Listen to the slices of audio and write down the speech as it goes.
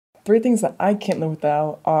Three things that I can't live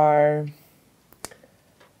without are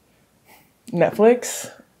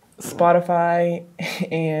Netflix, Spotify,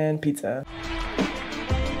 and pizza.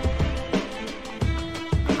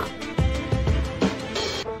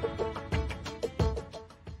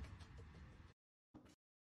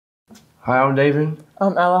 Hi, I'm Daeven.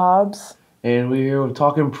 I'm Ella Hobbs. And we're here with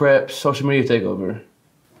Talking Prep Social Media Takeover.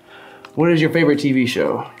 What is your favorite TV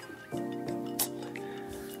show?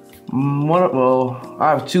 Well,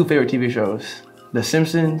 I have two favorite TV shows. The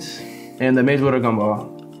Simpsons and The Maze Runner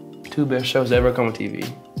Gumball. Two best shows that ever come on TV.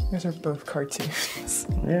 Those are both cartoons.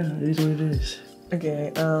 Yeah, it is what it is.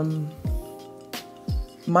 Okay,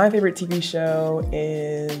 my favorite TV show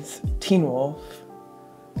is Teen Wolf.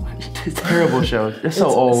 It's a terrible show. It's so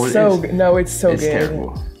old. No, it's so it's good. It's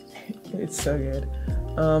terrible. It's so good.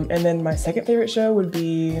 And then my second favorite show would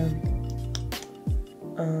be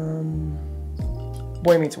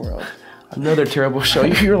Boy Meets World. Another terrible show.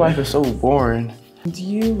 Your life is so boring. Do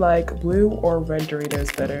you like blue or red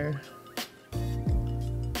Doritos better?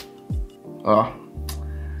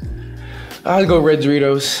 I'd go red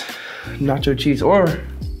Doritos, nacho cheese, or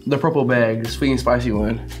the purple bag, the sweet and spicy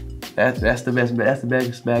one. That's the best. That's the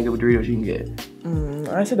best bag of Doritos you can get.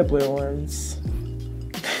 I said the blue ones.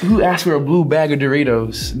 Who asked for a blue bag of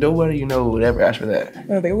Doritos? Nobody you know would ever ask for that.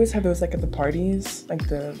 No, they always have those like at the parties, like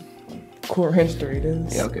the Cool Ranch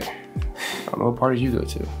Doritos. Yeah, okay. I don't know what parties you go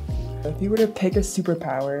to. If you were to pick a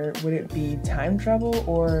superpower, would it be time travel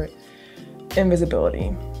or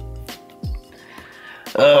invisibility?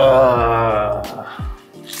 I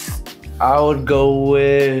would go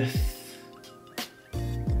with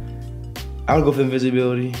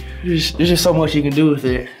invisibility. There's just so much you can do with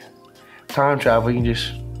it. Time travel, you can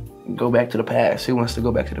just go back to the past. Who wants to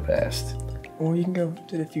go back to the past? Or you can go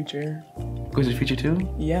to the future. Go to the future too?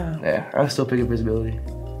 Yeah. Yeah, I'd still pick invisibility.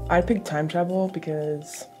 I'd pick time travel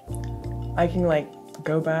because I can like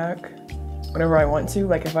go back whenever I want to.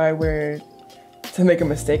 Like if I were to make a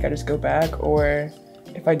mistake, I just go back. Or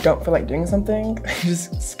if I don't feel like doing something, I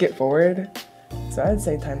just skip forward. So I'd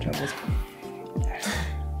say time travel is cool.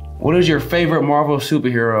 What is your favorite Marvel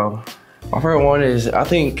superhero? My favorite one is, I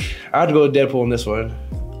think, I'd go with Deadpool in this one.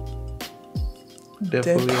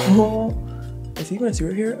 Deadpool? Is he even a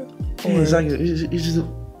superhero? Yeah, he's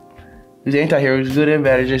an anti-hero. He's good and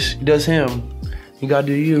bad. He does him. You gotta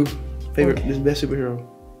do you. Favorite, Okay. This best superhero.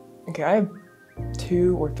 Okay, I have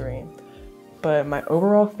 2 or 3. But my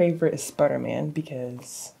overall favorite is Spider-Man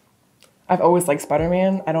because I've always liked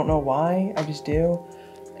Spider-Man. I don't know why, I just do.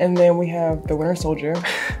 And then we have the Winter Soldier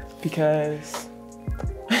because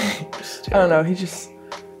I don't know,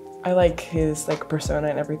 I like his like persona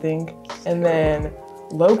and everything. And then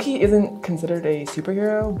Loki isn't considered a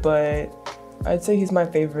superhero, but I'd say he's my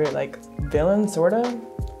favorite like villain, sorta.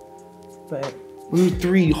 But We're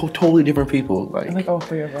 3 totally different people. I like all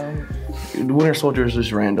 3 of them. The Winter Soldier is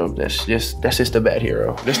just random. That's just a bad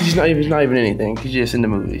hero. He's not even anything. He's just in the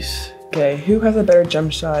movies. Okay, who has a better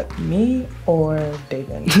jump shot, me or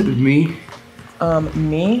Daeven? Me?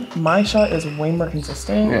 Me, my shot is way more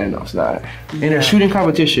consistent. Yeah, no, it's not. In a shooting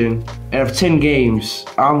competition, out of 10 games,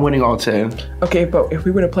 I'm winning all 10. Okay, but if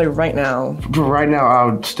we were to play right now. But right now,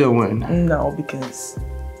 I would still win. No, because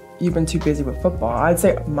you've been too busy with football. I'd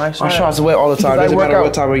say my shot's wet all the time. Doesn't matter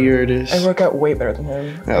what time of year it is. I work out way better than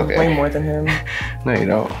him. Okay. Way more than him. No, you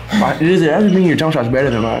don't. That doesn't mean your jump shot's better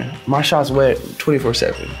than mine. My shot's wet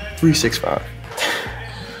 24/7, 365.